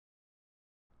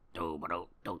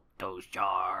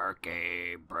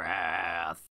Sharky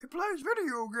Breath. He plays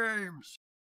video games.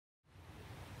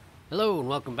 Hello and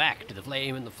welcome back to the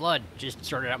Flame and the Flood. Just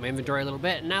sorted out my inventory a little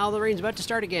bit, and now the rain's about to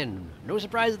start again. No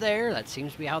surprise there. That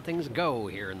seems to be how things go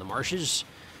here in the marshes.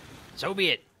 So be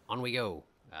it. On we go.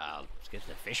 Let's get to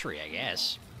the fishery, I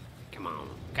guess. Come on,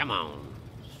 come on.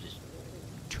 Let's just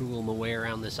tool my way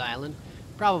around this island.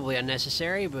 Probably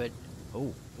unnecessary, but...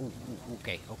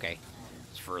 okay.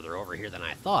 It's further over here than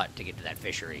I thought to get to that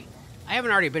fishery. I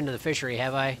haven't already been to the fishery,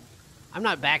 have I? I'm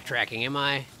not backtracking, am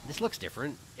I? This looks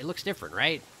different. It looks different,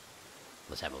 right?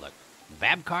 Let's have a look.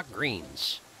 Babcock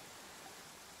Greens.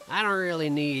 I don't really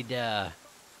need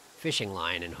fishing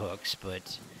line and hooks,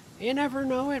 but you never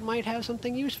know, it might have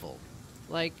something useful.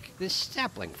 Like this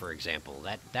sapling, for example.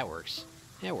 That works.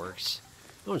 That works.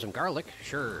 Oh, and some garlic.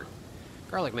 Sure.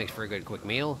 Garlic makes for a good quick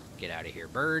meal. Get out of here,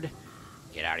 bird.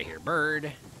 Get out of here,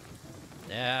 bird.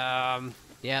 Yeah,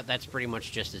 that's pretty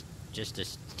much just a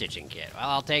stitching kit. Well,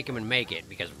 I'll take them and make it,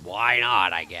 because why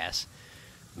not, I guess.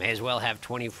 May as well have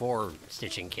 24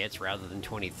 stitching kits rather than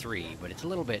 23, but it's a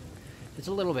little bit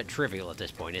trivial at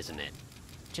this point, isn't it?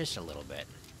 Just a little bit.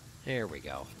 There we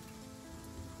go.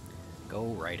 Go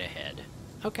right ahead.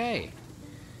 Okay.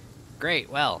 Great,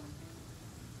 well,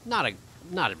 not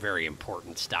a very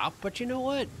important stop, but you know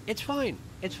what? It's fine.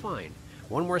 It's fine.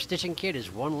 One more stitching kit is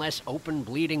one less open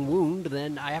bleeding wound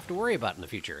than I have to worry about in the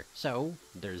future. So,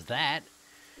 there's that.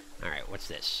 Alright, what's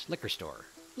this? Liquor store.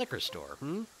 Liquor store,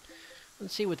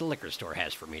 Let's see what the liquor store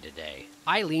has for me today.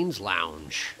 Eileen's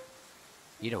Lounge.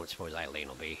 You don't suppose Eileen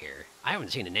will be here. I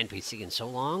haven't seen an NPC in so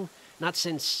long. Not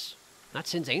since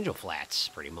Angel Flats,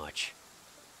 pretty much.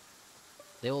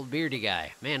 The old beardy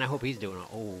guy. Man, I hope he's doing...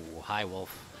 Oh, hi,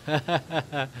 Wolf.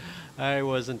 I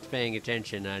wasn't paying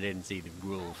attention. I didn't see the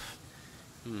wolf.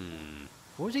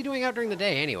 What was he doing out during the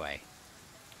day, anyway?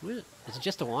 Is it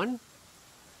just the one?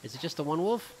 Is it just the one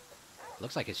wolf?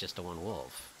 Looks like it's just the one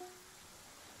wolf.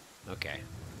 Okay.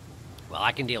 Well,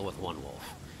 I can deal with one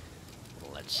wolf.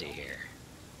 Well, let's see here.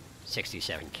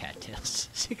 67 cattails.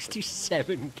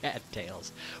 67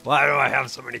 cattails. Why do I have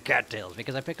so many cattails?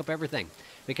 Because I pick up everything.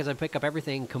 Because I pick up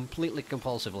everything completely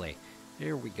compulsively.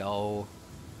 Here we go.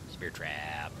 Spear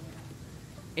trap.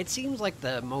 It seems like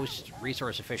the most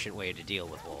resource-efficient way to deal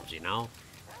with wolves, you know?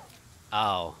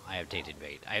 Oh, I have tainted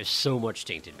bait. I have so much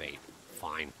tainted bait.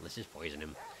 Fine, let's just poison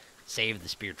him. Save the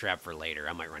spear trap for later.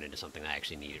 I might run into something I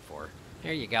actually need it for.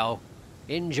 There you go.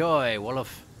 Enjoy,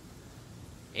 wolf.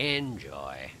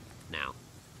 Enjoy. Now,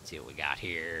 let's see what we got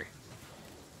here.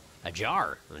 A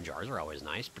jar. And jars are always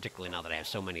nice, particularly now that I have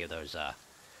so many of those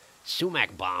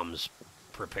sumac bombs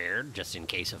prepared, just in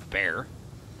case of bear.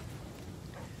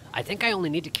 I think I only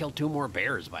need to kill 2 more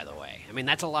bears, by the way. I mean,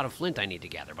 that's a lot of flint I need to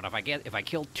gather, but if I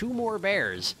kill 2 more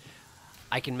bears,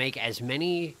 I can make as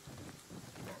many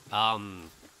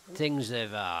things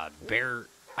of bear.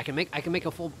 I can make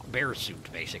a full bear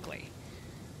suit, basically,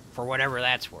 for whatever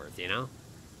that's worth, you know.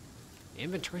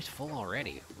 Inventory's full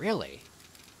already. Really?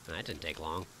 That didn't take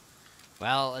long.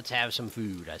 Well, let's have some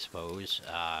food, I suppose.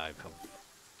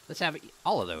 Let's have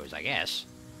all of those, I guess.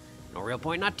 No real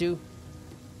point not to.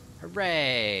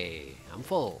 Hooray! I'm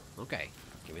full. Okay,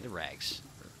 give me the rags.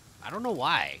 I don't know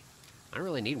why. I don't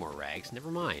really need more rags. Never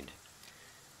mind.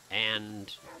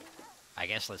 And I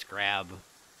guess let's grab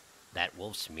that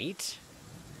wolf's meat.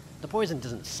 The poison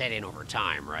doesn't set in over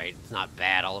time, right? It's not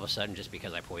bad all of a sudden just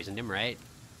because I poisoned him, right?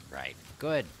 Right.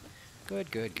 Good.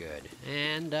 Good.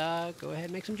 And go ahead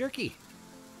and make some jerky.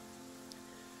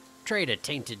 Trade a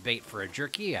tainted bait for a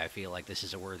jerky. I feel like this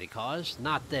is a worthy cause.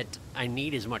 Not that I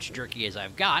need as much jerky as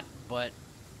I've got, but,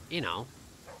 you know,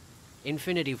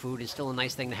 infinity food is still a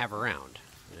nice thing to have around.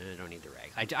 I don't need the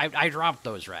rags. I dropped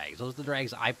those rags. Those are the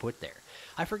rags I put there.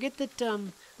 I forget that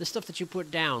the stuff that you put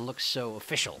down looks so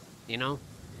official, you know?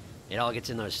 It all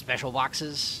gets in those special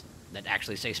boxes that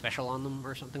actually say special on them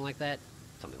or something like that.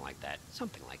 Something like that.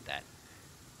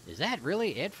 Is that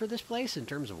really it for this place in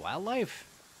terms of wildlife?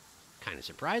 Kind of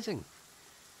surprising.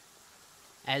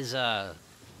 As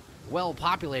well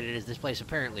populated as this place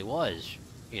apparently was,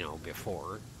 you know,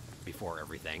 before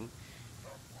everything,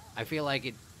 I feel like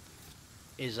it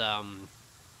is. I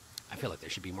feel like there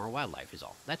should be more wildlife. Is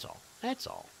all. That's all.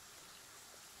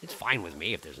 It's fine with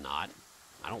me if there's not.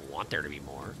 I don't want there to be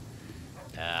more.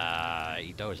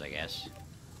 Eat those, I guess.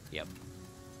 Yep.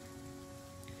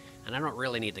 And I don't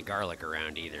really need the garlic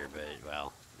around either, but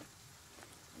well.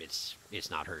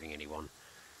 It's not hurting anyone.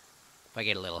 If I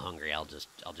get a little hungry, I'll just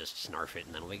snarf it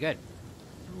and then it'll be good.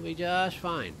 It'll be just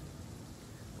fine.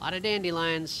 A lot of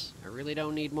dandelions. I really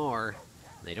don't need more.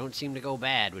 They don't seem to go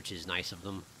bad, which is nice of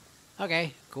them.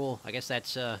 Okay, cool. I guess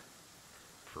that's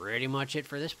pretty much it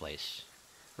for this place.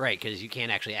 Right, because you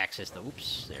can't actually access the...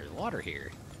 Oops, there's water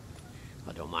here.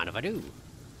 I don't mind if I do.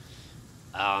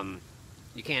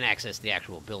 You can't access the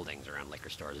actual buildings around liquor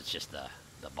stores. It's just the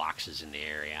boxes in the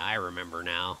area. I remember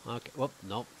now. Okay, whoop,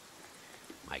 nope.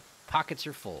 My pockets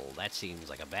are full. That seems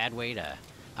like a bad way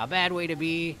to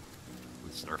be.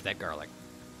 Let's snarf that garlic.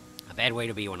 A bad way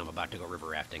to be when I'm about to go river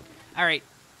rafting. All right,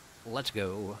 let's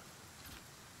go.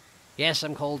 Yes,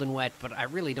 I'm cold and wet, but I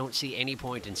really don't see any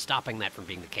point in stopping that from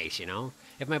being the case, you know?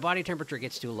 If my body temperature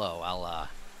gets too low, I'll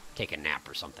take a nap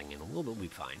or something, and we'll be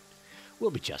fine.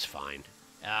 We'll be just fine.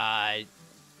 I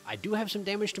do have some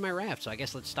damage to my raft, so I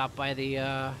guess let's stop by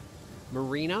the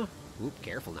marina. Oop,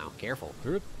 careful now, careful.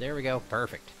 Oop, there we go,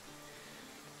 perfect.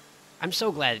 I'm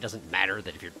so glad it doesn't matter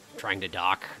that if you're trying to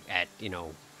dock at, you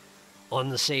know,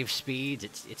 unsafe speeds,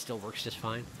 it still works just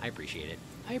fine. I appreciate it.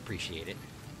 I appreciate it.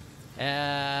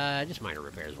 Just minor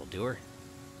repairs will do her.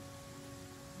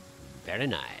 Very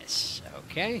nice.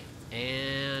 Okay,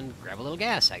 and grab a little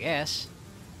gas, I guess.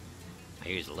 I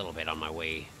used a little bit on my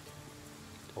way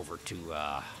over to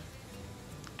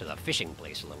the fishing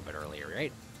place a little bit earlier,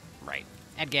 right? Right.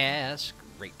 Add gas.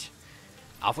 Great.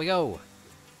 Off we go.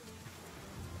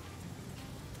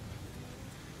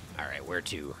 All right, where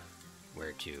to?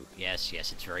 Where to? Yes,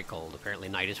 yes, it's very cold. Apparently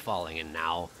night is falling, and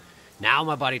now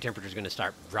my body temperature is going to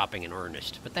start dropping in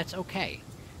earnest. But that's okay.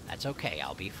 That's okay.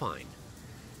 I'll be fine.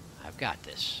 I've got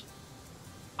this.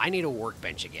 I need a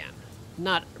workbench again.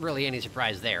 Not really any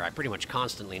surprise there. I pretty much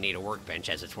constantly need a workbench,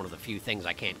 as it's one of the few things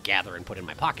I can't gather and put in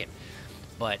my pocket.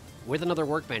 But with another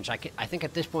workbench, I think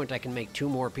at this point I can make 2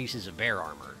 more pieces of bear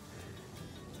armor.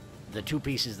 The 2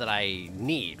 pieces that I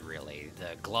need, really.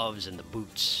 The gloves and the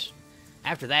boots.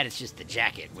 After that, it's just the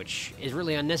jacket, which is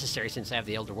really unnecessary since I have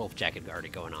the Elder Wolf jacket already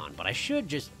going on. But I should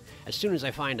just, as soon as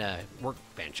I find a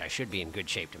workbench, I should be in good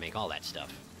shape to make all that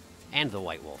stuff. And the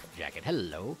White Wolf jacket.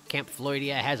 Hello. Camp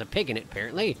Floydia has a pig in it,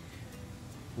 apparently.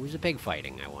 Who's the pig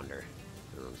fighting, I wonder?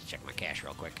 Let's check my cache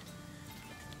real quick.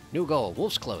 New goal,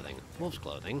 wolf's clothing. Wolf's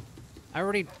clothing. I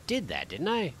already did that, didn't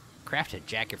I? Craft a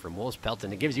jacket from wolf's pelt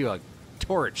and it gives you a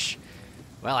torch.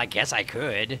 Well, I guess I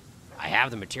could. I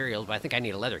have the materials, but I think I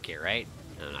need a leather kit, right?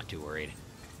 No, not too worried.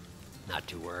 Not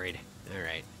too worried.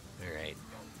 Alright, alright.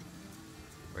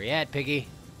 Where you at, piggy?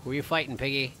 Who are you fighting,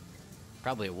 piggy?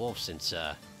 Probably a wolf since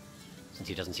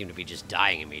he doesn't seem to be just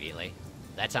dying immediately.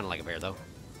 That sounded like a bear, though.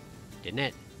 Didn't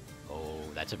it? Oh,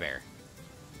 that's a bear.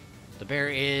 The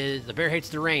bear hates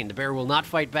the rain. The bear will not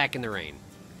fight back in the rain.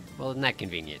 Well, isn't that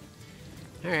convenient?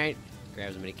 Alright. Grab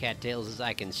as many cattails as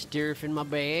I can stirf in my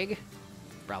bag.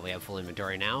 Probably have full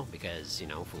inventory now because, you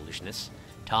know, foolishness.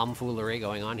 Tomfoolery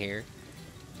going on here.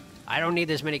 I don't need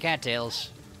this many cattails,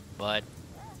 but,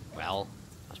 well,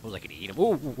 I suppose I could eat them.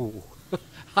 Ooh.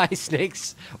 Hi,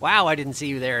 snakes. Wow, I didn't see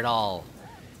you there at all.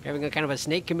 Having a kind of a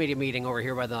snake committee meeting over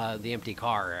here by the empty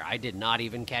car. I did not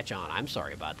even catch on. I'm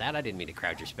sorry about that. I didn't mean to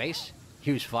crowd your space.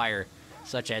 Use fire,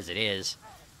 such as it is.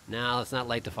 Now, let's not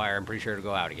light the fire. I'm pretty sure it'll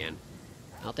go out again.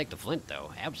 I'll take the flint,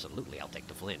 though. Absolutely, I'll take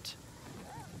the flint.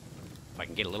 If I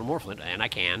can get a little more flint, and I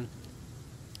can,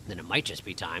 then it might just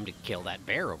be time to kill that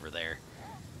bear over there.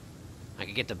 I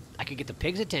could get the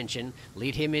pig's attention,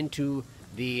 lead him into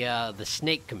the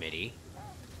snake committee,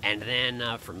 and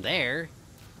then from there,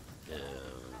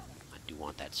 I do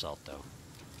want that salt though.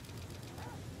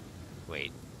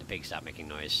 Wait, the pig stopped making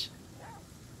noise.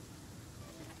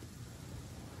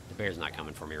 The bear's not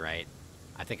coming for me, right?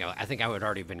 I think I would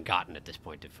already been gotten at this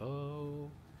point. Oh,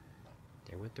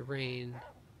 there went the rain.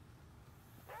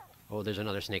 Oh, there's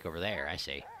another snake over there. I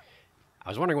see. I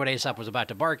was wondering what Aesop was about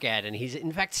to bark at, and he's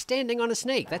in fact standing on a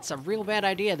snake. That's a real bad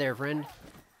idea there, friend.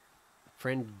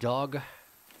 Friend dog.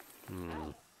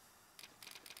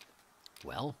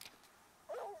 Well,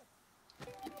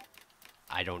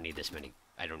 I don't need this many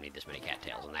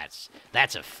cattails, and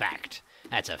that's a fact.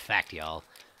 That's a fact, y'all.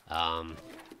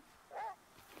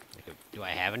 Do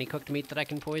I have any cooked meat that I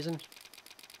can poison?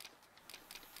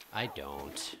 I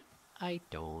don't.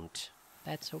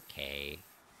 That's okay.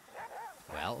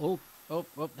 Well, oh,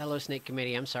 hello, Snake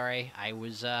Committee. I'm sorry. I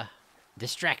was,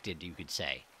 distracted, you could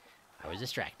say. I was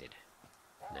distracted.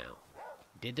 Now,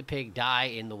 did the pig die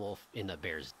in the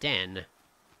bear's den?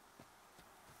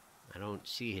 I don't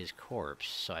see his corpse,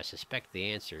 so I suspect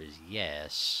the answer is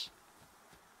yes.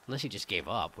 Unless he just gave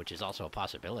up, which is also a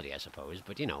possibility, I suppose.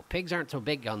 But, you know, pigs aren't so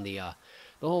big on the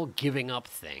whole giving up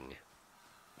thing.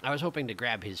 I was hoping to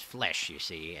grab his flesh, you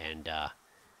see, and,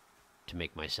 to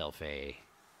make myself a...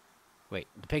 Wait,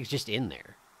 the pig's just in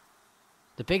there.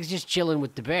 The pig's just chilling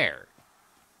with the bear.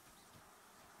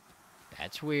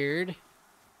 That's weird.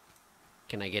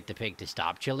 Can I get the pig to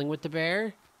stop chilling with the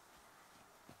bear?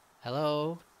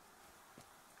 Hello?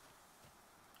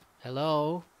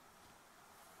 Hello?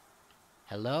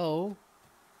 Hello?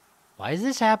 Why is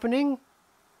this happening?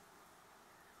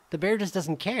 The bear just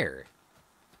doesn't care.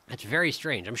 That's very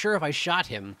strange. I'm sure if I shot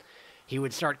him, he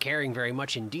would start caring very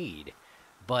much indeed.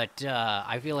 But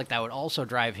I feel like that would also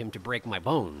drive him to break my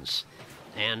bones.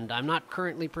 And I'm not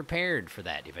currently prepared for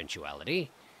that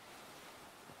eventuality.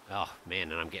 Oh,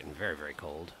 man, and I'm getting very, very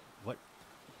cold. What?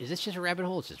 Is this just a rabbit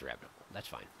hole? It's just a rabbit hole. That's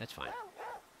fine. That's fine.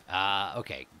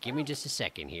 Okay, give me just a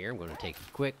second here. I'm going to take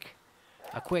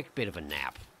a quick bit of a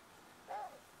nap.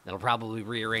 That'll probably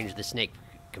rearrange the snake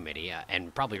committee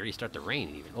and probably restart the rain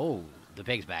even. Oh, the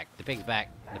pig's back. The pig's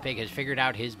back. The pig has figured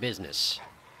out his business.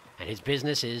 And his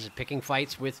business is picking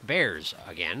fights with bears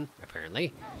again,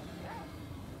 apparently.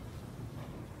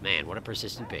 Man, what a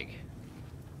persistent pig.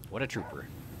 What a trooper.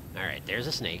 Alright, there's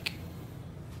a snake.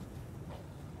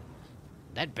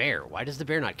 That bear, why does the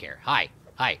bear not care? Hi,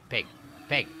 pig,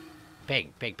 pig,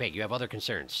 pig, pig, pig, you have other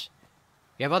concerns.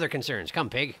 You have other concerns. Come,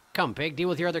 pig, deal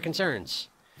with your other concerns.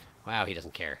 Wow, he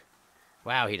doesn't care.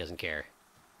 Wow, he doesn't care.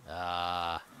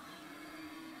 I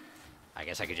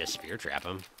guess I could just spear trap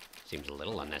him. Seems a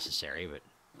little unnecessary, but...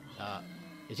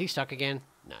 is he stuck again?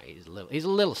 No, he's a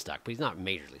little stuck, but he's not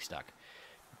majorly stuck.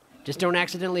 Just don't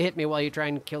accidentally hit me while you try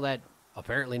and kill that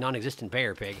apparently non-existent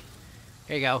bear, pig.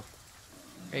 Here you go.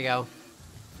 There you go.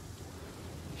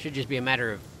 Should just be a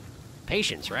matter of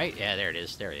patience, right? Yeah, there it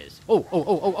is. There it is.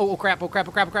 Oh, crap. Oh, crap.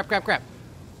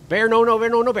 Bear, no, bear.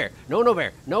 No, bear. No,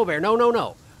 bear.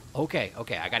 No. Okay.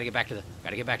 I gotta get back to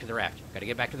the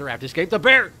raft. Escape the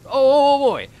bear. Oh,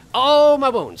 boy. Oh,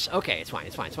 my bones. Okay, it's fine.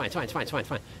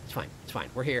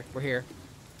 We're here.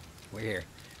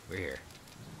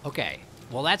 Okay.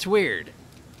 Well, that's weird.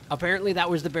 Apparently that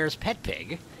was the bear's pet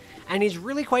pig, and he's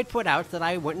really quite put out that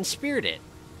I went and speared it,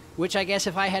 which I guess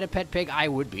if I had a pet pig, I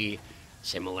would be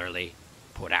similarly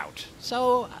put out.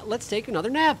 So let's take another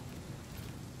nap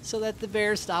so that the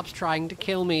bear stops trying to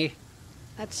kill me.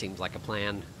 That seems like a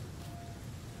plan.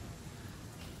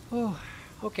 Oh,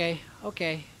 okay.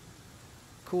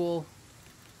 Cool.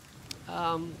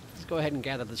 Let's go ahead and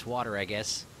gather this water, I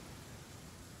guess.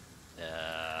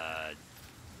 I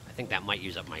think that might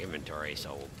use up my inventory,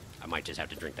 so I might just have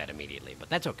to drink that immediately, but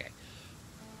that's okay.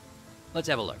 Let's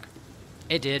have a look.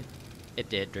 It did.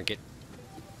 Drink it.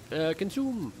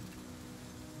 Consume.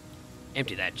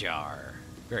 Empty that jar.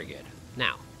 Very good.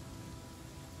 Now,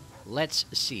 let's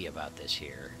see about this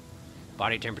here.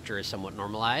 Body temperature is somewhat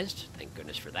normalized. Thank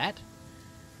goodness for that.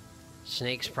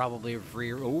 Snake's probably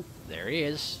free. Oh, there he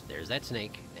is. There's that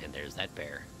snake, and there's that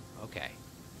bear. Okay.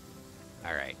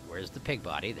 Alright, where's the pig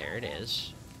body? There it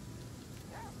is.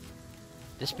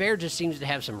 This bear just seems to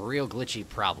have some real glitchy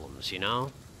problems, you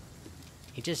know?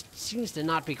 He just seems to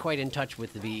not be quite in touch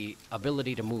with the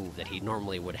ability to move that he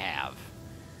normally would have.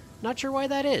 Not sure why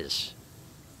that is.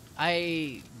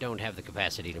 I don't have the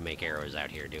capacity to make arrows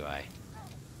out here, do I?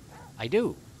 I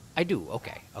do.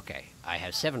 Okay. I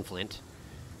have 7 flint.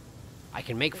 I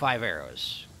can make 5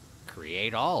 arrows.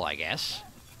 Create all, I guess.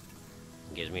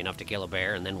 Gives me enough to kill a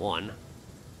bear, and then 1.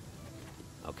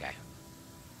 Okay.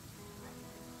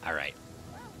 Alright.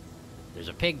 There's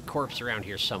a pig corpse around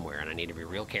here somewhere, and I need to be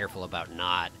real careful about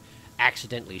not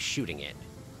accidentally shooting it.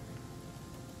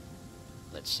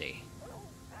 Let's see.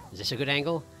 Is this a good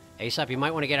angle? Aesop, you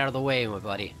might want to get out of the way, my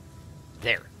buddy.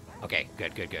 There. Okay,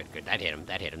 good. That hit him.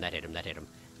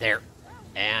 There.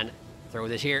 And throw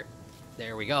this here.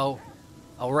 There we go.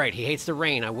 All right, he hates the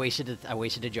rain. I wasted a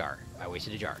jar.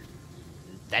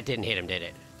 That didn't hit him, did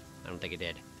it? I don't think it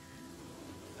did.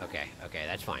 Okay,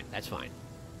 that's fine.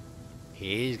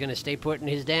 He's gonna stay put in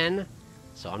his den,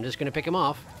 so I'm just gonna pick him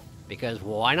off, because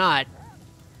why not?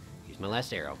 Use my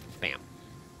last arrow. Bam.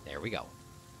 There we go.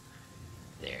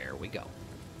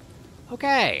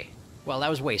 Okay. Well, that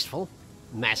was wasteful.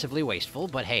 Massively wasteful,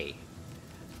 but hey.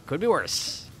 Could be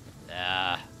worse.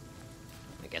 I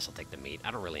guess I'll take the meat.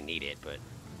 I don't really need it, but...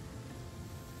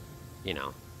 You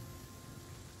know.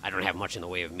 I don't have much in the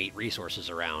way of meat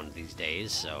resources around these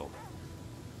days, so...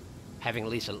 Having at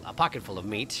least a pocket full of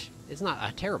meat is not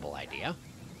a terrible idea.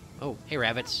 Oh, hey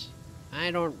rabbits. I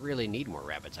don't really need more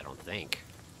rabbits, I don't think.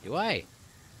 Do I?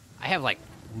 I have like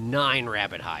 9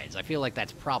 rabbit hides. I feel like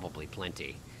that's probably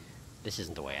plenty. This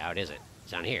isn't the way out, is it?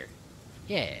 It's down here.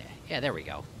 Yeah, there we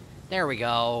go. There we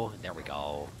go.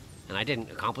 And I didn't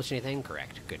accomplish anything?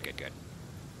 Correct. Good.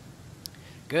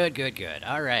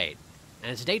 All right.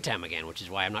 And it's daytime again, which is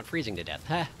why I'm not freezing to death.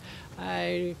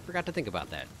 I forgot to think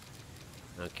about that.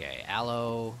 Okay,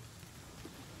 aloe.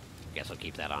 Guess I'll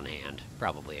keep that on hand.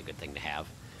 Probably a good thing to have.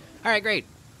 All right, great.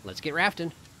 Let's get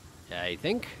rafting. I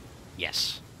think.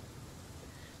 Yes.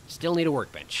 Still need a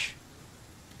workbench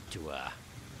to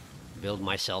build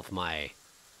myself my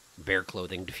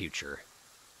bear-clothinged future.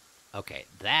 Okay,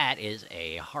 that is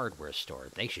a hardware store.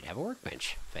 They should have a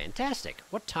workbench. Fantastic.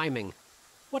 What timing?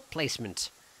 What placement?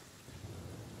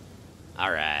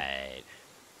 All right.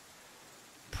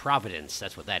 Providence,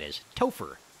 that's what that is.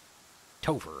 Topher.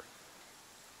 Topher.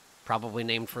 Probably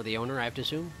named for the owner, I have to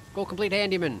assume. Goal complete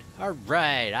handyman. All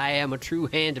right, I am a true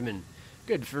handyman.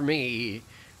 Good for me.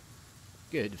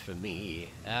 Good for me.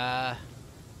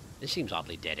 This seems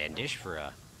oddly dead-endish for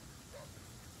a...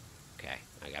 Okay,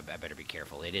 I better be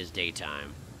careful. It is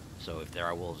daytime, so if there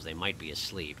are wolves, they might be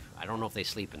asleep. I don't know if they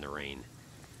sleep in the rain.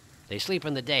 They sleep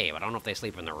in the day, but I don't know if they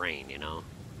sleep in the rain, you know?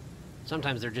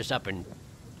 Sometimes they're just up and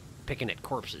picking at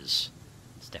corpses.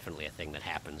 It's definitely a thing that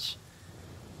happens.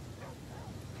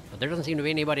 But there doesn't seem to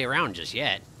be anybody around just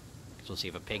yet. So we'll see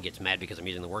if a pig gets mad because I'm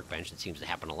using the workbench. It seems to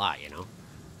happen a lot, you know?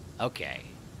 Okay.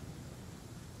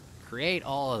 Create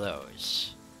all of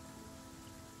those.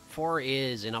 4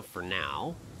 is enough for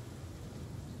now.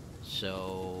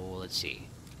 So, let's see.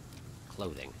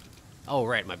 Clothing. Oh,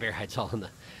 right, my bear hide's all on the...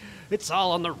 It's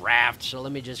all on the raft, so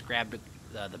let me just grab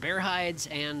the bear hides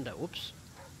and... whoops.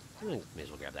 May as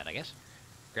well grab that, I guess.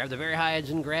 Grab the bear hides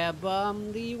and grab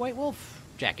the white wolf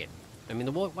jacket. I mean,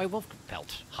 the white wolf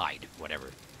pelt. Hide. Whatever.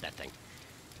 That thing.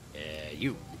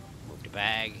 You. Move to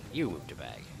bag. You move to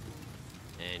bag.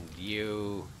 And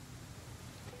you...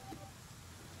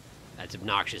 That's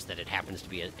obnoxious that it happens to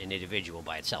be an individual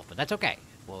by itself, but that's okay.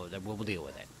 We'll deal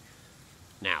with it.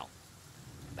 Now,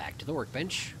 back to the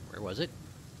workbench. Where was it?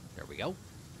 There we go.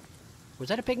 Was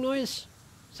that a pig noise?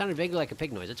 Sounded vaguely like a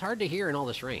pig noise. It's hard to hear in all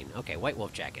this rain. Okay, white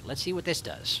wolf jacket. Let's see what this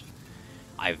does.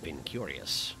 I've been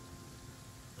curious.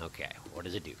 Okay, what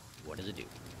does it do? What does it do?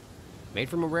 Made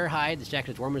from a rare hide, this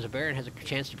jacket is warm as a bear and has a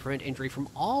chance to prevent injury from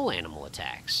all animal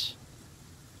attacks,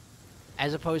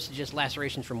 as opposed to just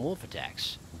lacerations from wolf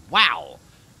attacks. Wow!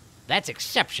 That's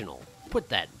exceptional. Put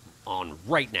that on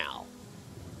right now.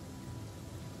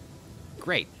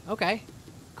 Great. Okay.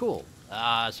 Cool.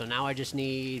 So now I just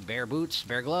need bear boots,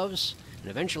 bear gloves,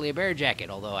 and eventually a bear jacket,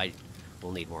 although I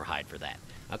will need more hide for that.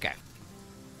 Okay.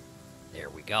 There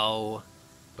we go.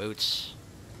 Boots,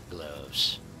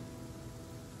 gloves.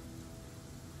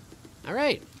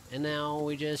 Alright. And now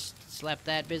we just slap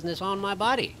that business on my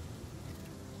body.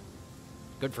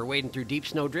 Good for wading through deep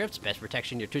snow drifts. Best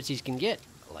protection your tootsies can get.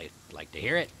 Like to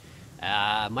hear it.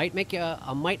 Might make you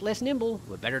a mite less nimble,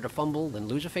 but better to fumble than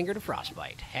lose a finger to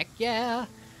frostbite. Heck yeah!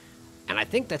 And I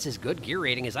think that's as good gear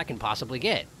rating as I can possibly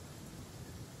get.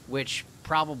 Which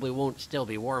probably won't still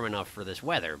be warm enough for this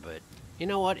weather, but you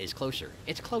know what? It's closer.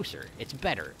 It's closer. It's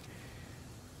better.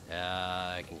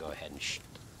 I can go ahead and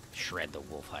shred the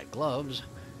wolfhide gloves.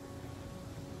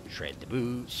 Shred the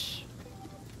boots.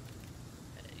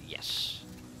 Yes.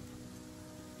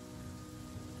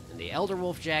 And the elder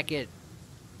wolf jacket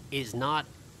is not...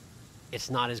 It's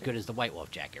not as good as the white wolf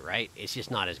jacket, right? It's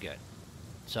just not as good.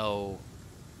 So,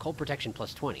 cold protection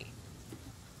plus 20.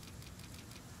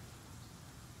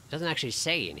 Doesn't actually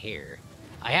say in here.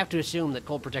 I have to assume that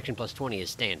cold protection plus 20 is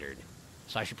standard.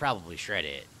 So I should probably shred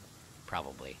it.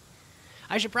 Probably.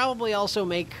 I should probably also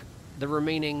make the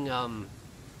remaining, Oh,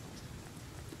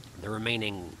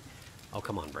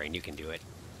 come on, brain, you can do it.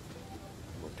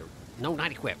 No,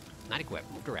 not equip. Not equip.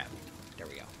 Move to wrap. There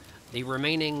we go. The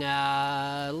remaining,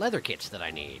 leather kits that I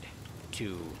need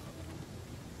to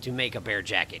make a bear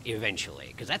jacket eventually.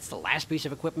 Because that's the last piece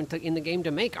of equipment in the game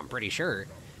to make, I'm pretty sure.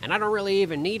 And I don't really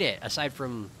even need it, aside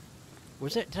from...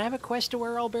 Did I have a quest to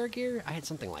wear all bear gear? I had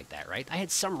something like that, right? I had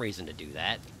some reason to do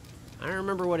that. I don't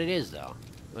remember what it is, though.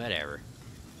 Whatever.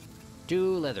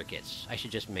 2 leather kits. I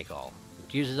should just make all.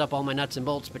 It uses up all my nuts and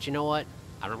bolts, but you know what?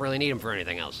 I don't really need them for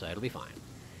anything else, so it'll be fine.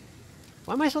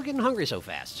 Why am I still getting hungry so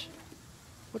fast?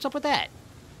 What's up with that?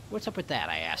 What's up with that,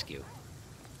 I ask you?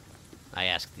 I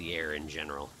ask the air in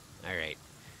general. Alright.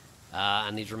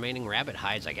 On these remaining rabbit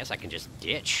hides, I guess I can just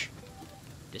ditch.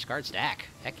 Discard stack.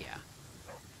 Heck yeah.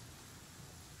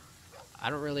 I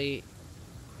don't really...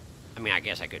 I mean, I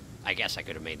guess I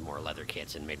could have made more leather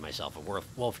kits and made myself a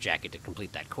wolf jacket to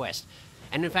complete that quest.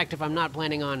 And in fact, if I'm not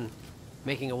planning on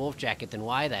making a wolf jacket, then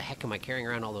why the heck am I carrying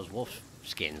around all those wolf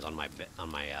skins on my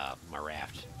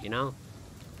raft? You know,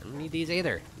 I don't need these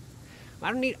either.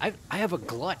 I don't need. I have a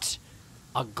glut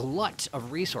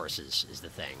of resources is the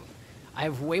thing. I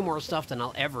have way more stuff than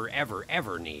I'll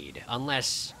ever need,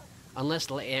 unless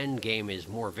the end game is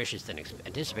more vicious than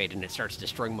anticipated and it starts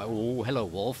destroying my... Oh, hello,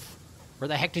 wolf. Where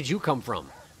the heck did you come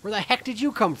from? Where the heck did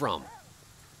you come from?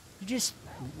 You just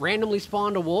randomly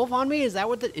spawned a wolf on me? Is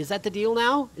that the deal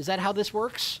now? Is that how this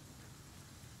works?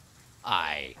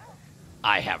 I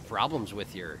have problems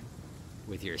with your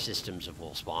with your systems of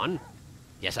wolf spawn.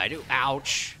 Yes, I do.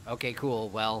 Ouch. Okay, cool.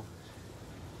 Well,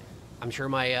 I'm sure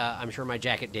my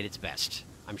jacket did its best.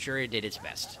 I'm sure it did its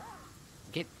best.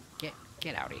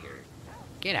 Get out of here.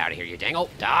 Get out of here, you dang. Oh,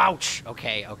 ouch.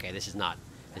 Okay, this is not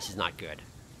good.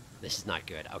 This is not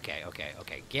good. Okay.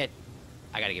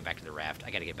 I gotta get back to the raft.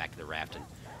 I gotta get back to the raft and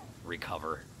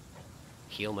recover.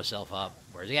 Heal myself up.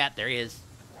 Where's he at? There he is.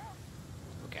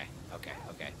 Okay.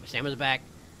 My stamina's back.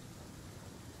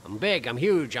 I'm big, I'm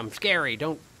huge, I'm scary.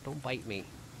 Don't bite me.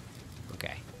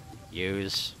 Okay.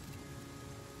 Use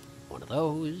one of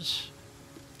those.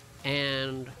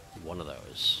 And one of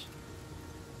those.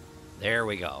 There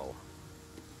we go.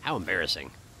 How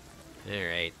embarrassing.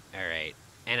 Alright.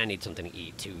 And I need something to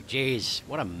eat, too. Jeez,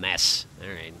 what a mess.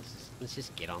 Alright, let's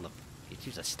just get on the... Let's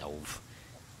use a stove.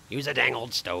 Use a dang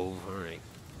old stove. Alright.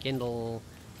 Kindle.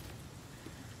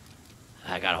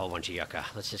 I got a whole bunch of yucca.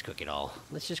 Let's just cook it all.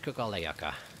 Let's just cook all the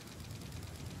yucca.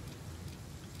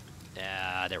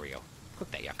 There we go.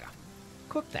 Cook that yucca.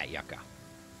 Cook that yucca.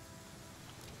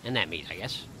 And that meat, I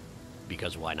guess.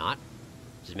 Because why not?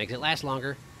 Just makes it last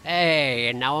longer. Hey,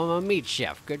 and now I'm a meat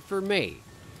chef. Good for me.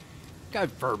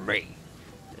 Good for me.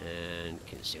 And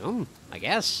consume, I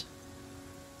guess.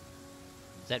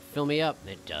 Does that fill me up?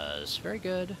 It does. Very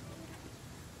good.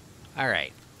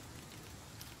 Alright.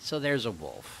 So there's a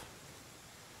wolf.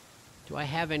 Do I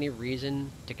have any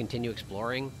reason to continue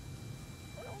exploring?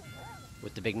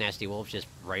 With the big nasty wolf just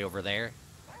right over there?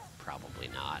 Probably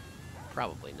not.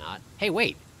 Probably not. Hey,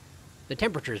 wait! The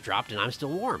temperature's dropped and I'm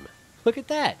still warm. Look at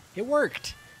that! It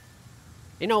worked!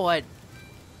 You know what?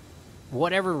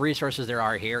 Whatever resources there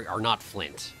are here are not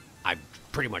flint. I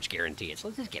pretty much guarantee it. So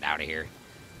let's just get out of here.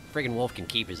 Friggin' wolf can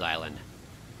keep his island.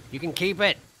 You can keep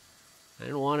it! I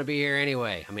didn't want to be here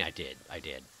anyway. I mean, I did.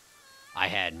 I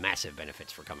had massive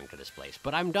benefits for coming to this place,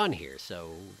 but I'm done here,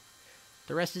 so...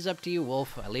 The rest is up to you,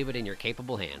 wolf. I leave it in your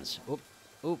capable hands.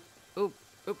 Oop.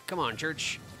 Come on,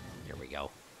 church. There we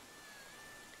go.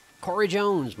 Corey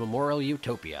Jones, Memorial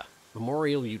Utopia.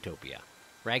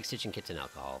 Rag stitching kits and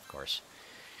alcohol, of course.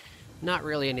 Not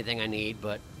really anything I need,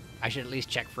 but I should at least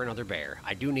check for another bear.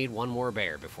 I do need one more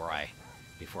bear before I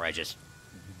just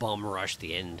bum rush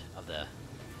the end of the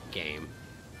game.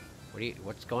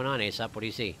 What's going on, Aesop? What do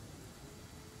you see?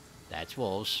 That's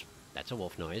wolves. That's a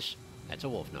wolf noise.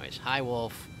 Hi,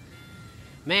 wolf.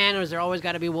 Man, has there always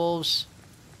got to be wolves?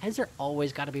 Has there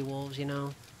always got to be wolves, you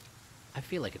know? I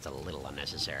feel like it's a little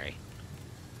unnecessary.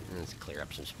 Let's clear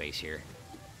up some space here.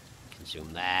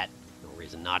 Consume that. No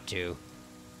reason not to.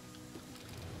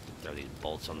 Throw these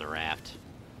bolts on the raft.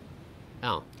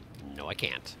 Oh, no I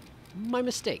can't. My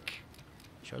mistake.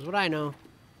 Shows what I know.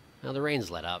 Now the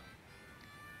rain's let up.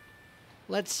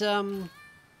 Let's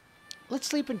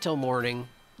sleep until morning.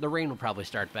 The rain will probably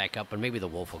start back up, and maybe the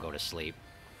wolf will go to sleep.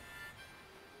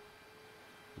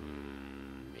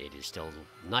 It is still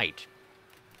night.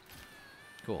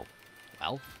 Cool.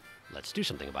 Well, let's do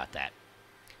something about that.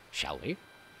 Shall we?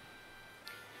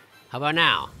 How about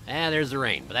now? There's the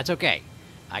rain, but that's okay.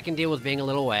 I can deal with being a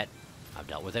little wet. I've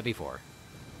dealt with it before.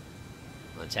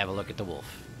 Let's have a look at the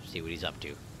wolf. See what he's up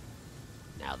to.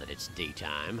 Now that it's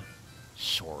daytime.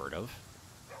 Sort of.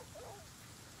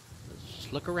 Let's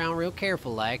just look around real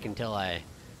careful like until I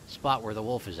spot where the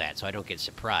wolf is at so I don't get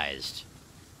surprised.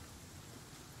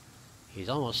 He's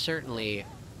almost certainly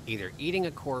either eating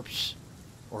a corpse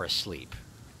or asleep.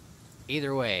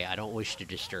 Either way, I don't wish to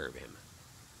disturb him.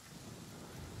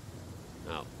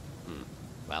 Oh.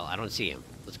 Well, I don't see him.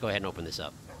 Let's go ahead and open this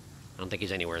up. I don't think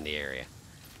he's anywhere in the area.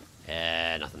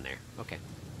 Nothing there. Okay.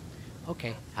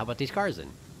 Okay, how about these cars then?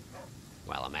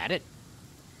 While I'm at it,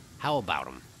 how about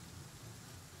them?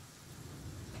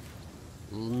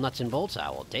 Nuts and bolts I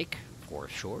will take, for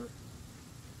sure.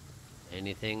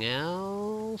 Anything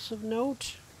else of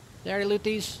note? Did I already loot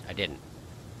these? I didn't.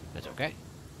 That's okay.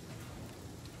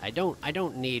 I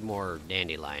don't need more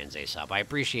dandelions, Aesop. I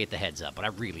appreciate the heads up, but I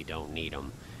really don't need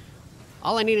them.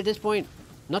 All I need at this point,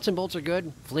 nuts and bolts are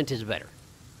good. Flint is better.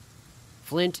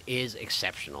 Flint is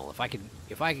exceptional. If I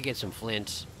could get some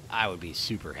flint, I would be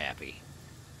super happy.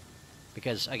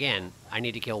 Because again, I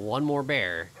need to kill one more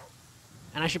bear,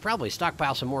 and I should probably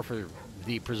stockpile some more for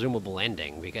the presumable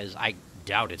ending because I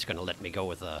doubt it's going to let me go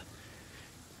with a,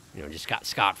 just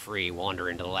scot-free wander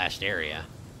into the last area.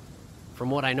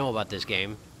 From what I know about this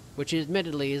game, which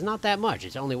admittedly is not that much.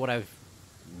 It's only what I've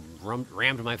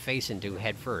rammed my face into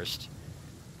head first.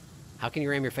 How can you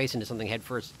ram your face into something head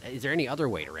first? Is there any other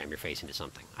way to ram your face into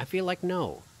something? I feel like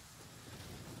no.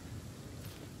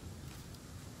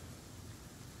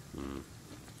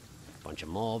 Bunch of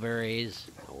mulberries.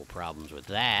 No problems with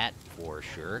that, for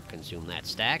sure. Consume that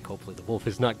stack. Hopefully the wolf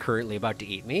is not currently about to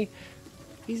eat me.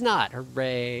 He's not.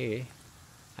 Hooray.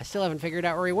 I still haven't figured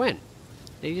out where he went.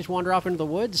 Did he just wander off into the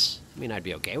woods? I mean, I'd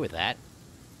be okay with that.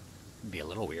 It'd be a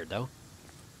little weird, though.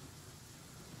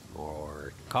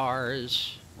 More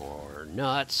cars. More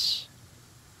nuts.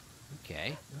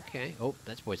 Okay, okay. Oh,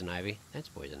 that's poison ivy. That's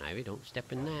poison ivy. Don't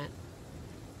step in that.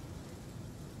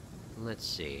 Let's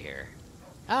see here.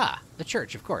 Ah, the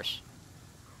church, of course.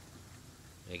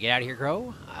 Get out of here,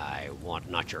 Crow. I want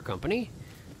not your company.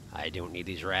 I don't need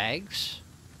these rags.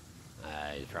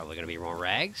 There's probably going to be more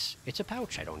rags. It's a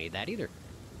pouch. I don't need that either.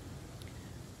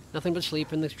 Nothing but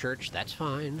sleep in the church. That's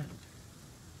fine.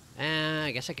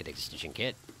 I guess I could take the stitching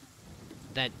kit.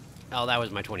 Oh, that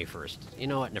was my 21st. You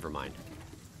know what? Never mind.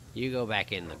 You go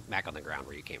back on the ground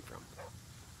where you came from.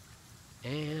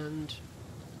 And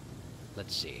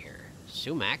let's see here.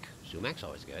 Sumac. Sumac's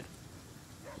always good.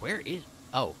 Where is?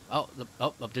 Oh,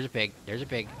 there's a pig. There's a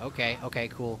pig. Okay, okay,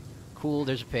 cool. Cool,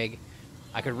 there's a pig.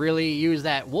 I could really use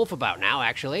that wolf about now,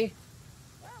 actually.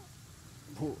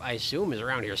 Who I assume is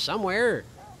around here somewhere.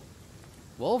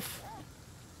 Wolf?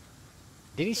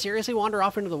 Did he seriously wander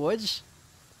off into the woods?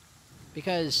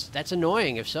 Because that's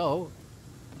annoying if so.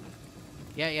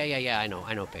 Yeah, I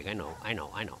know, pig. I know.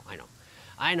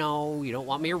 I know, you don't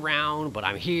want me around, but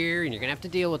I'm here, and you're gonna have to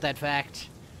deal with that fact.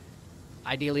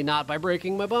 Ideally not by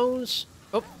breaking my bones.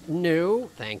 Oh, no,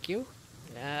 thank you.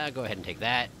 Go ahead and take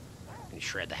that. And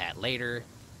shred the hat later.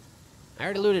 I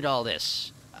already looted all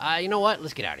this. You know what?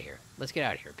 Let's get out of here. Let's get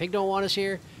out of here. Pig don't want us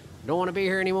here. Don't want to be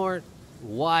here anymore.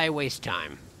 Why waste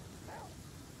time?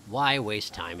 Why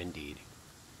waste time, indeed?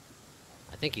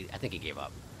 I think he gave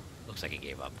up. Looks like he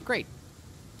gave up. Great.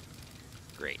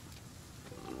 Great.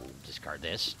 Discard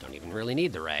this. Don't even really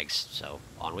need the rags. So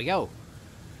on we go.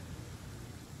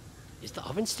 Is the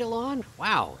oven still on?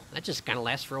 Wow, that just kind of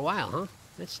lasts for a while, huh?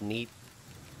 That's neat.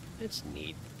 That's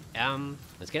neat.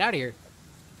 Let's get out of here.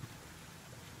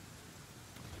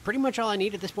 Pretty much all I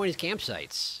need at this point is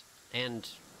campsites. And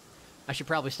I should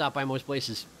probably stop by most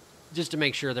places just to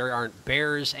make sure there aren't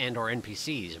bears and or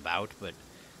NPCs about, but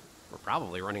we're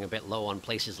probably running a bit low on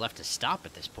places left to stop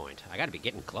at this point. I gotta be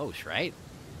getting close, right?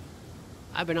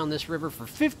 I've been on this river for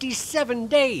 57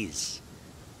 days!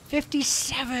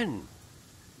 57!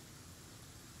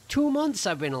 2 months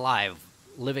I've been alive,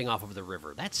 living off of the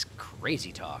river. That's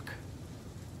crazy talk.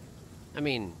 I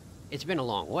mean, it's been a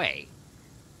long way.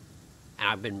 And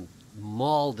I've been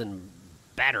mauled and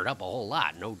battered up a whole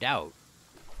lot, no doubt.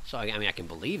 So, I mean, I can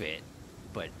believe it.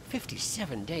 But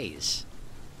 57 days.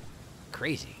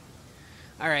 Crazy.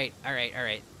 Alright.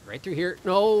 Right through here.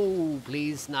 No,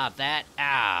 please, not that.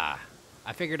 Ah.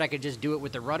 I figured I could just do it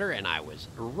with the rudder, and I was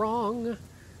wrong.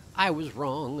 I was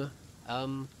wrong.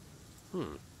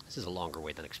 This is a longer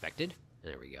wait than expected.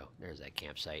 There we go. There's that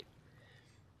campsite.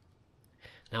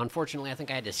 Now, unfortunately, I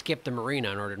think I had to skip the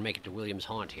marina in order to make it to William's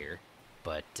Haunt here.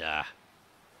 But,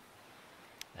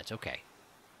 that's okay.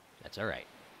 That's alright.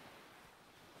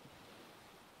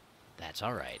 That's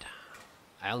alright.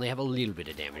 I only have a little bit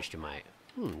of damage to my...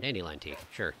 dandelion tea.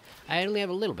 Sure. I only have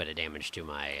a little bit of damage to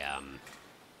my,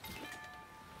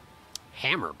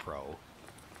 Hammer Pro.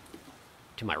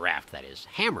 To my raft, that is.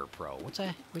 Hammer Pro. What's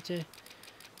a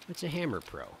Hammer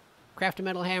Pro? Craft a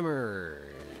metal hammer.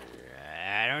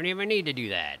 I don't even need to do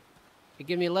that. You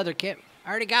give me a leather kit. I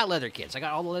already got leather kits. I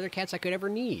got all the leather kits I could ever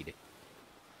need.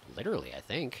 Literally, I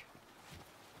think.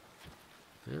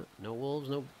 Yeah, no wolves,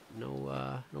 no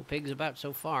pigs about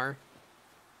so far.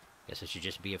 Guess I should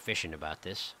just be efficient about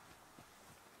this.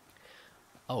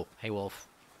 Oh, hey wolf.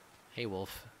 Hey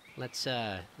wolf. Let's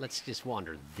just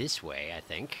wander this way, I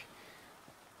think.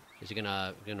 Is it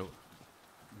gonna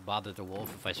bother the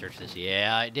wolf if I search this?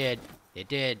 Yeah, it did. It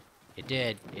did. It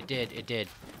did. It did. It did.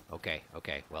 Okay,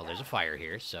 okay. Well, there's a fire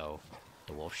here, so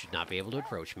the wolf should not be able to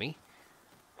approach me.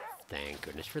 Thank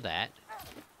goodness for that.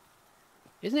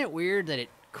 Isn't it weird that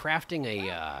crafting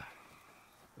a,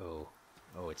 Oh,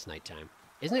 it's nighttime.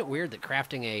 Isn't it weird that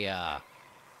crafting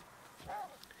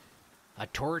a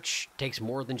torch takes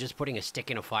more than just putting a stick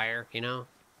in a fire, you know?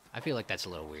 I feel like that's a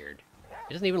little weird.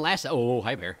 It doesn't even last... Oh,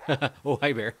 hi, bear. Oh,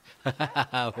 hi, bear.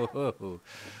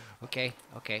 Okay.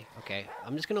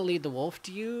 I'm just gonna lead the wolf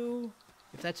to you,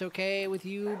 if that's okay with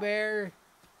you, bear.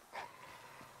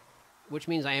 Which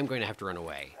means I am going to have to run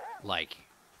away, like,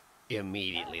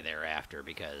 immediately thereafter,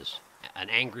 because an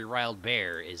angry, riled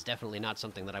bear is definitely not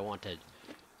something that I want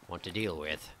to deal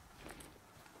with.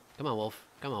 Come on, wolf.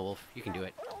 Come on, wolf. You can do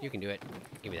it. You can do it.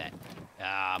 Give me that.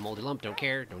 Ah, moldy lump. Don't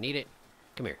care. Don't need it.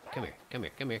 Come here. Come here. Come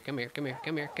here. Come here. Come here. Come here.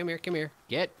 Come here. Come here. Come here.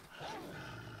 Get.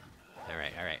 All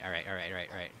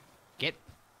right. Get.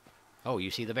 Oh, you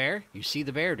see the bear? You see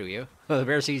the bear, do you? Oh, the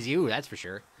bear sees you, that's for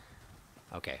sure.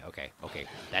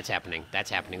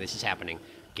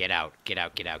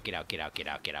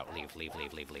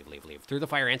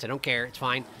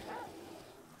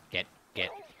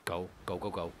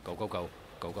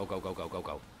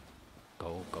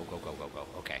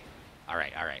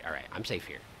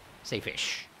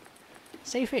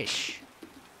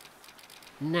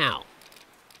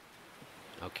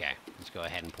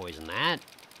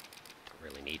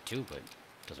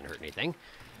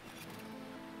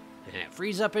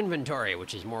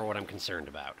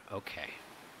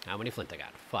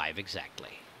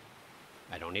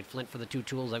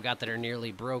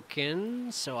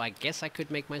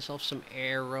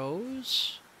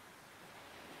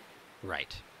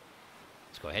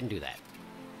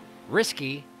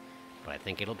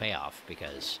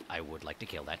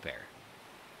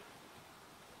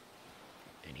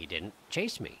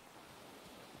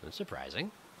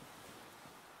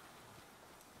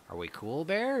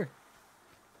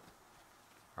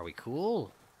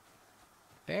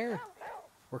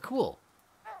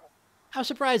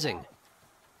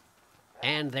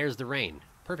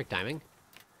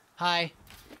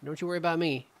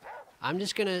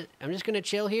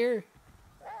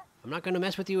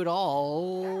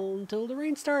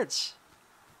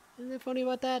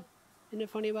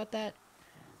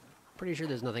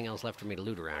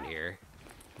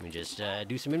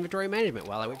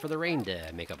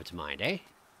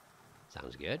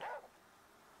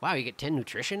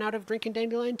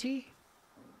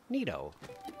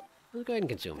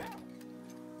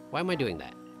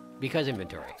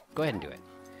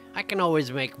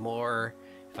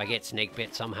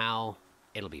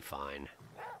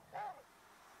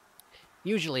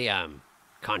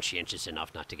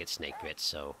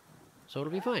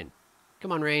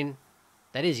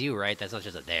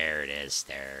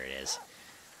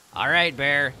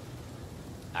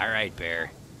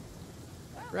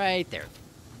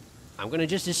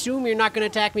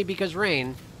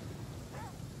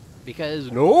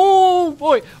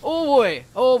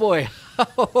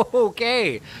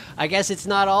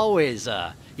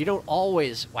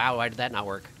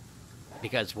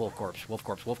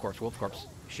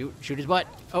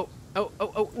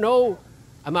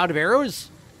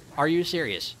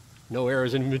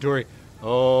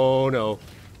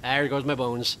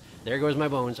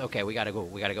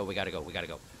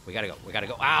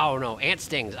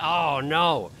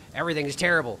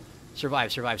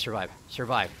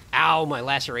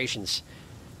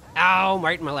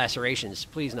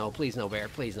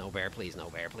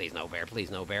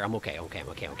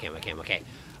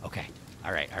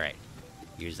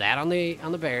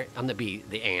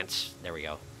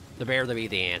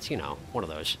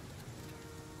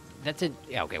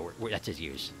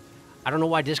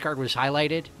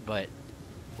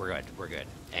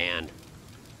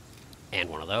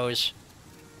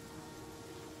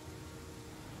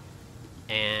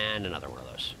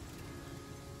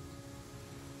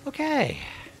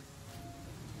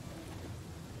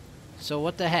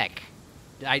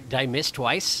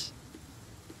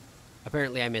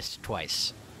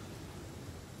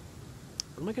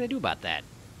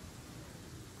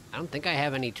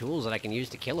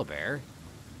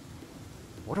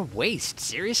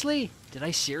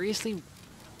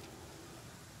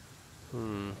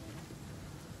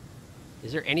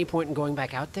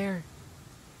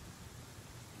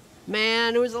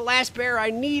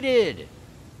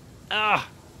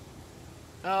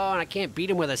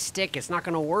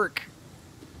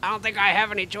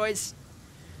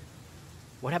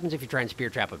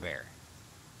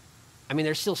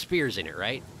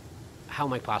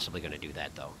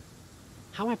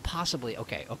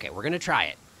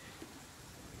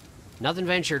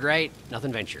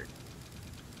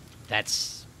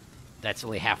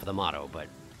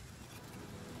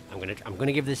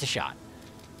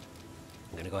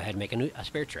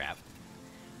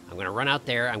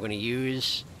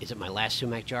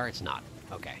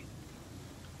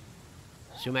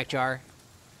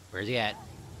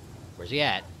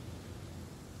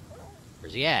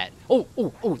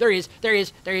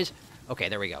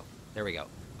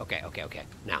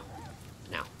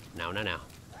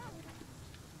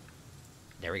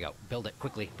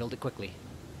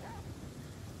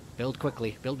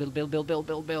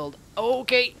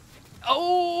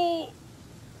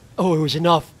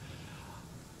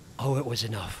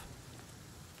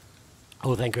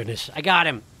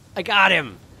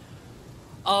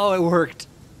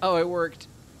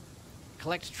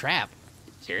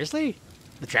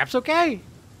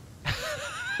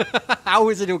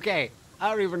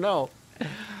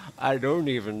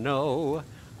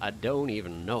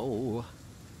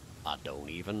 I don't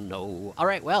even know. All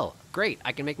right, well, great.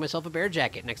 I can make myself a bear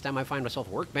jacket next time I find myself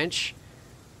a workbench.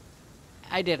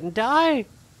 I didn't die.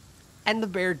 And the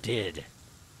bear did.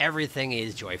 Everything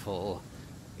is joyful,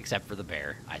 except for the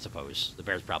bear, I suppose. The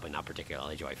bear's probably not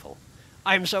particularly joyful.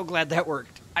 I'm so glad that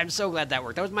worked. I'm so glad that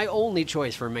worked. That was my only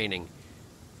choice remaining.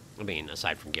 I mean,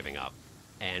 aside from giving up.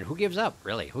 And who gives up,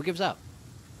 really? Who gives up?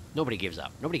 Nobody gives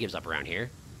up. Nobody gives up around here.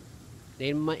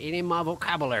 It ain't my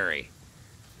vocabulary.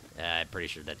 I'm pretty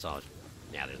sure that's all.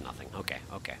 Yeah, there's nothing. Okay.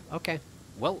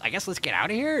 Well, I guess let's get out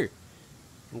of here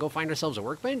and go find ourselves a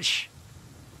workbench.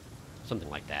 Something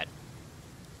like that.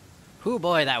 Whoo,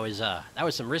 boy, that was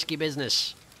some risky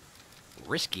business.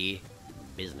 Risky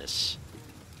business.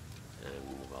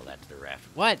 Well, that's the raft.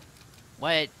 What?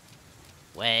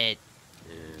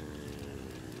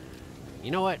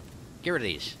 You know what? Get rid of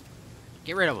these.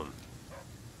 Get rid of them.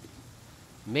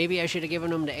 Maybe I should have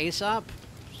given them to Aesop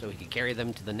so he could carry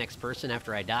them to the next person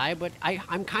after I die, but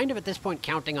I'm kind of at this point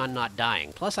counting on not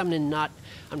dying. Plus, I'm not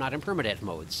in permadeath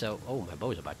mode, so... Oh, my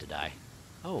bow's about to die.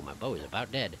 Oh, my bow is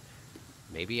about dead.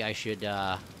 Maybe I should,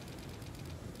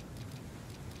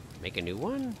 make a new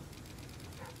one?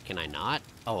 Can I not?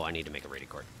 Oh, I need to make a raid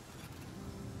cord.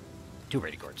 2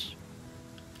 raid cords.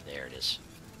 There it is.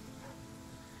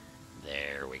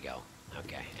 There we go.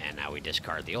 Okay, and now we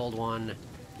discard the old one.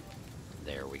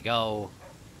 There we go.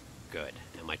 Good.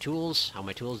 And my tools? How are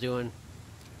my tools doing?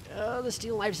 The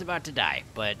steel knife's about to die,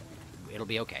 but it'll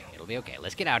be okay. It'll be okay.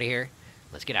 Let's get out of here.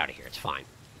 Let's get out of here. It's fine.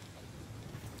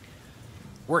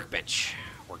 Workbench.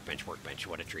 Workbench.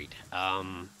 What a treat.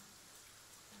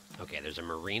 Okay, there's a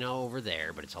marina over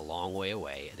there, but it's a long way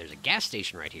away. There's a gas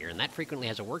station right here, and that frequently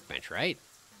has a workbench, right?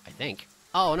 I think.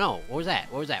 Oh, no. What was that?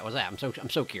 I'm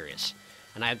so curious.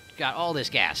 And I've got all this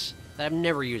gas that I'm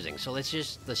never using, so let's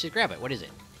just grab it. What is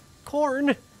it?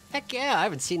 Corn? Heck yeah, I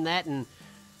haven't seen that in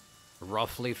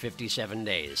roughly 57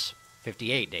 days.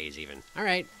 58 days, even. All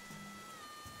right.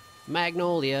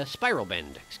 Magnolia. Spiral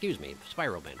bend. Excuse me.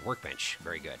 Spiral bend. Workbench.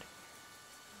 Very good.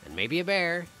 And maybe a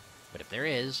bear, but if there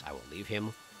is, I will leave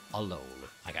him alone.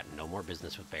 I got no more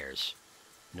business with bears.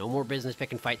 No more business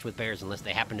picking fights with bears unless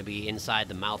they happen to be inside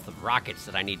the mouth of rockets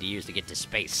that I need to use to get to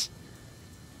space.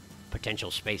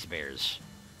 Potential space bears.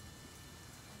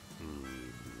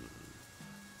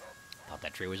 Thought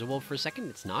that tree was a wolf for a second.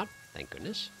 It's not. Thank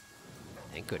goodness.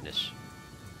 Thank goodness.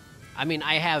 I mean,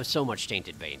 I have so much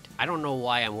tainted paint. I don't know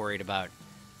why I'm worried about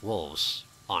wolves,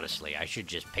 honestly. I should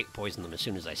just poison them as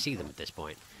soon as I see them at this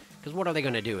point. Because what are they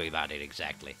going to do about it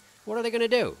exactly? What are they going to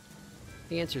do?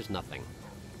 The answer is nothing.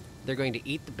 They're going to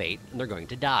eat the bait, and they're going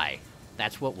to die.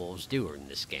 That's what wolves do in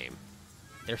this game.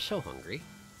 They're so hungry.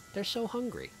 They're so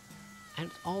hungry. And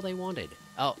it's all they wanted.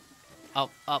 Oh,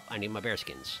 I need my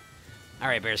bearskins. All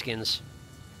right, bearskins.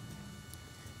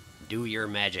 Do your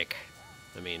magic.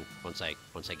 I mean, once I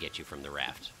get you from the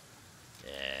raft.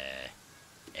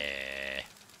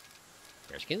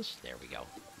 Bearskins. There we go.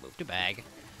 Move to bag.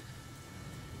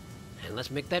 And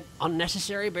let's make that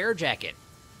unnecessary bear jacket.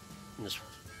 And just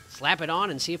slap it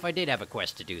on and see if I did have a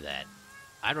quest to do that.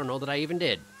 I don't know that I even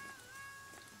did.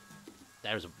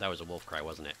 That was a wolf cry,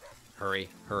 wasn't it? Hurry.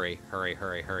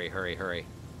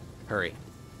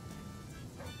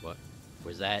 What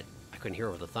was that? I couldn't hear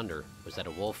over the thunder. Was that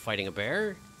a wolf fighting a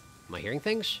bear? Am I hearing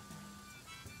things?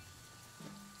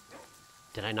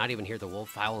 Did I not even hear the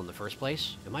wolf howl in the first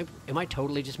place? Am I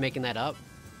totally just making that up?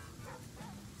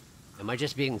 Am I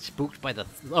just being spooked by the...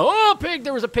 Oh, pig!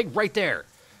 There was a pig right there!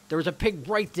 There was a pig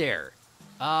right there!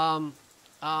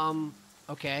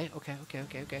 Okay.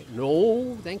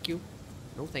 No, thank you.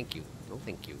 No, thank you. No,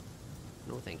 thank you.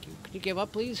 No, thank you. Could you give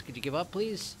up, please? Could you give up,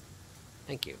 please?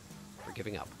 Thank you for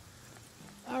giving up.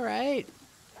 All right.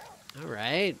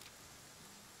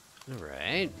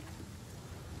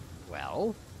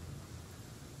 Well,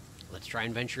 let's try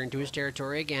and venture into his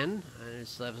territory again. I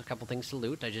still have a couple things to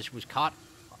loot. I just was caught.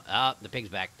 The pig's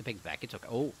back. It's okay.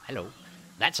 Oh, hello.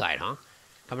 That side, huh?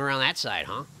 Coming around that side,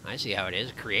 huh? I see how it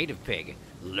is. Creative pig.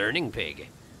 Learning pig.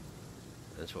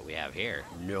 That's what we have here.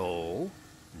 No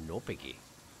piggy.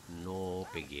 No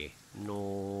piggy.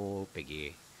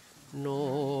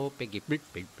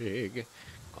 Pig.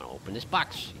 Gonna open this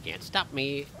box. You can't stop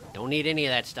me. Don't need any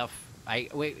of that stuff.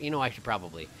 Wait, you know, I should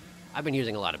probably... I've been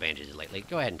using a lot of bandages lately.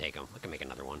 Go ahead and take them. I can make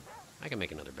another one. I can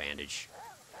make another bandage.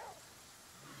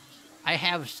 I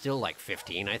have still like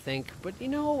 15, I think. But, you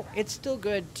know, it's still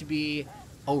good to be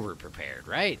over-prepared,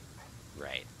 right?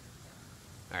 Right.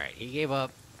 Alright, he gave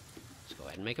up. Let's go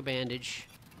ahead and make a bandage.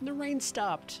 And the rain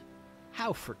stopped.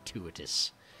 How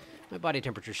fortuitous. My body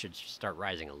temperature should start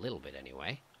rising a little bit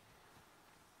anyway.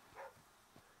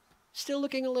 Still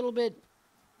looking a little bit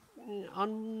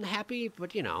unhappy,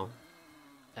 but you know.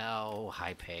 Oh,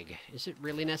 hi, pig. Is it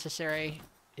really necessary?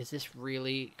 Is this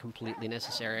really completely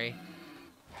necessary?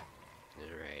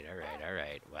 All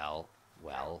right.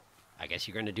 Well, I guess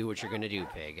you're gonna do what you're gonna do,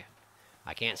 pig.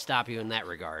 I can't stop you in that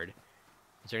regard.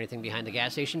 Is there anything behind the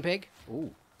gas station, pig?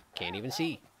 Ooh, can't even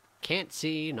see. Can't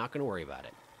see, not gonna worry about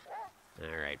it.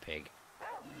 All right, pig.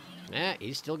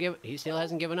 He still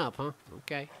hasn't given up, huh?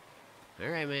 Okay. All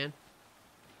right, man.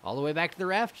 All the way back to the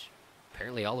raft?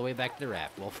 Apparently all the way back to the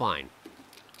raft. Well, fine.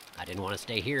 I didn't want to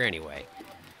stay here anyway.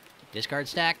 Discard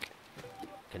stack.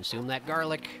 Consume that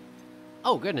garlic.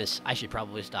 Oh, goodness. I should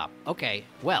probably stop. Okay.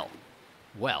 Well,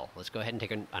 let's go ahead and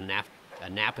take a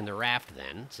nap in the raft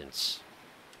then, since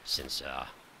it's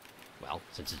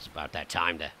about that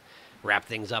time to wrap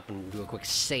things up and do a quick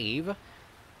save.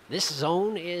 This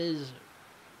zone is,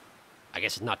 I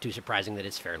guess it's not too surprising that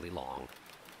it's fairly long.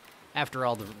 After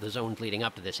all, the zones leading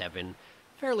up to this have been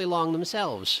fairly long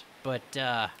themselves, but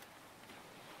I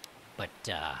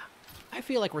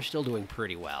feel like we're still doing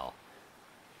pretty well.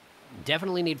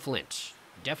 Definitely need flint.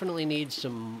 Definitely need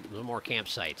some more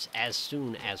campsites as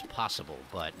soon as possible,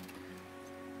 but,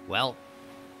 well,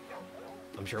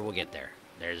 I'm sure we'll get there.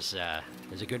 There's a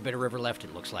good bit of river left,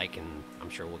 it looks like, and I'm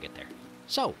sure we'll get there.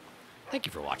 So, thank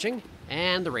you for watching,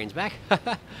 and the rain's back.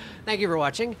 Thank you for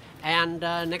watching, and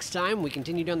next time we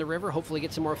continue down the river, hopefully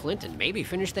get some more flint, and maybe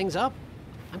finish things up.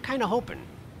 I'm kind of hoping.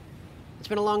 It's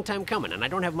been a long time coming, and I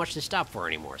don't have much to stop for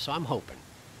anymore, so I'm hoping.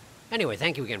 Anyway,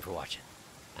 thank you again for watching,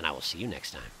 and I will see you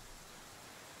next time.